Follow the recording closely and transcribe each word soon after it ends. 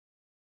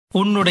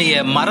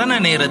உன்னுடைய மரண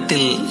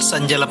நேரத்தில்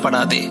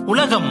சஞ்சலப்படாதே.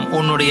 உலகம்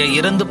உன்னுடைய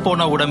இறந்து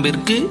போன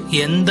உடம்பிற்கு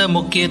எந்த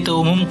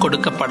முக்கியத்துவமும்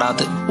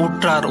கொடுக்கப்படாது.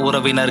 உற்றார்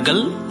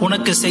உறவினர்கள்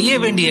உனக்கு செய்ய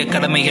வேண்டிய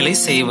கடமைகளை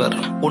செய்வர்.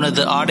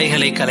 உனது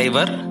ஆடைகளை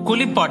களைவர்,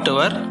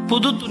 குளிப்பாட்டுவர்,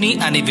 புது துணி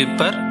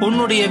அணிவிப்பர்,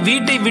 உன்னுடைய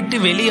வீட்டை விட்டு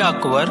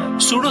வெளியாக்குவர்,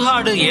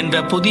 சுடுகாடு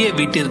என்ற புதிய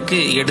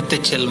வீட்டிற்கு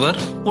எடுத்துச் செல்வர்.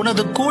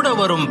 உனது கூட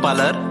வரும்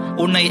பலர்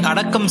உன்னை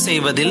அடக்கம்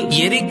செய்வதில்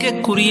எரிக்க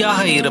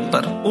குறியாக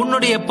இருப்பர்.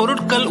 உன்னுடைய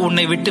பொருட்கள்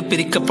உன்னை விட்டு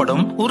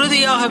பிரிக்கப்படும்.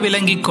 உறுதியாக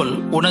விளங்கிக் கொள்,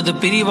 உனது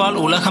பிரிவால்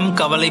உலகம்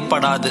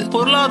கவலைப்படாது,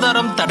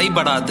 பொருளாதாரம்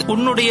தடைபடாது.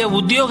 உன்னுடைய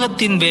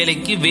உத்தியோகத்தின்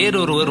வேலைக்கு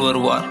வேறொருவர்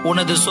வருவார்.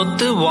 உனது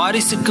சொத்து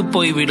வாரிசுக்கு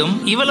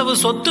போய்விடும். இவ்வளவு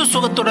சொத்து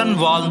சுகத்துடன்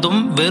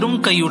வாழ்ந்தும்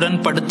வெறும் கையுடன்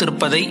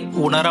படுத்திருப்பதை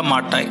உணர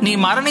மாட்டாய். நீ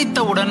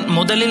மரணித்தவுடன்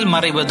முதலில்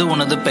மறைவது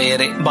உனது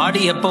பெயரே.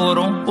 பாடி எப்ப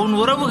வரும்? உன்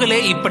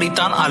உறவுகளே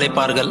இப்படித்தான்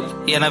அழைப்பார்கள்.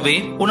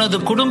 எனவே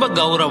உனது குடும்ப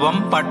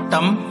கௌரவம்,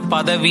 பட்டம்,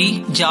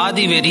 பதவி,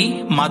 ஜாதி வெறி,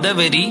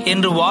 மதவெறி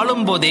என்று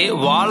வாழும் போதே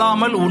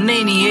வாழாமல்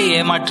உன்னை நீயே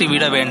ஏமாற்றி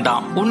விட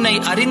வேண்டாம். உன்னை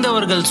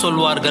அறிந்தவர்கள்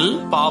சொல்வார்கள்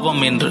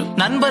பாவம் என்று.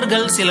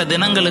 நண்பர்கள் சில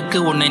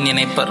தினங்களுக்கு உன்னை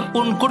நினைப்பர்.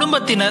 உன்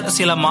குடும்பத்தினர்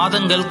சில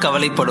மாதங்கள்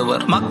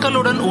கவலைப்படுவர்.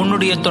 மக்களுடன்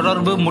உன்னுடைய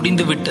தொடர்பு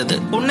முடிந்துவிட்டது.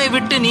 உன்னை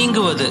விட்டு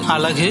நீங்குவது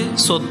அழகு,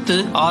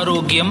 சொத்து,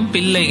 ஆரோக்கியம்,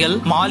 பிள்ளைகள்,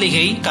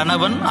 மாளிகை,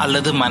 கணவன்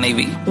அல்லது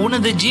மனைவி.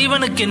 உனது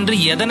ஜீவனுக்கென்று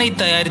எதனை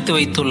தயாரித்து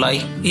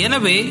வைத்துள்ளாய்?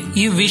 எனவே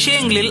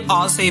இவ்விஷயங்களில்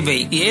ஆசை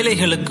வை.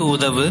 ஏழைகளுக்கு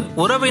உதவு,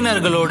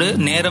 உறவினர்களோடு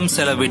நேரம்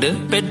செலவிடு,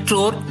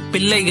 பெற்றோர்,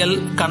 பிள்ளைகள்,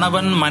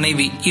 கணவன்,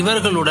 மனைவி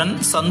இவர்களுடன்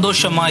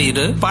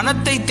சந்தோஷமாயிரு.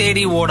 பணத்தை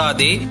தேடி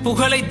ஓடாதே,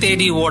 புகழை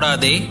தேடி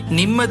ஓடாதே,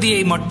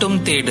 நிம்மதியை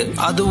மட்டும் தேடு.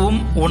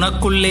 அதுவும்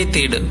உனக்குள்ளே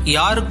தேடு.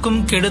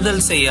 யாருக்கும் கெடுதல்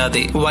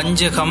செய்யாதே.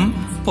 வஞ்சகம்,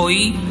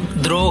 பொய்,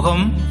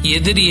 துரோகம்,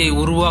 எதிரியை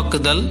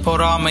உருவாக்குதல்,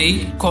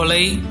 பொறாமை,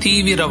 கொலை,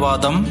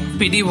 தீவிரவாதம்,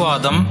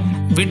 பிடிவாதம்,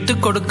 விட்டு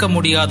கொடுக்க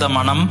முடியாத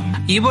மனம்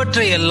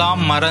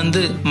இவற்றையெல்லாம்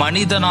மறந்து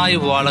மனிதனாய்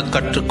வாழ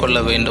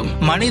கற்றுக்கொள்ள வேண்டும்.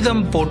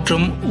 மனிதம்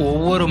போற்றும்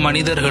ஒவ்வொரு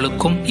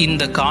மனிதர்களுக்கும்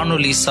இந்த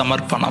காணொளி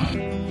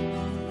சமர்ப்பணம்.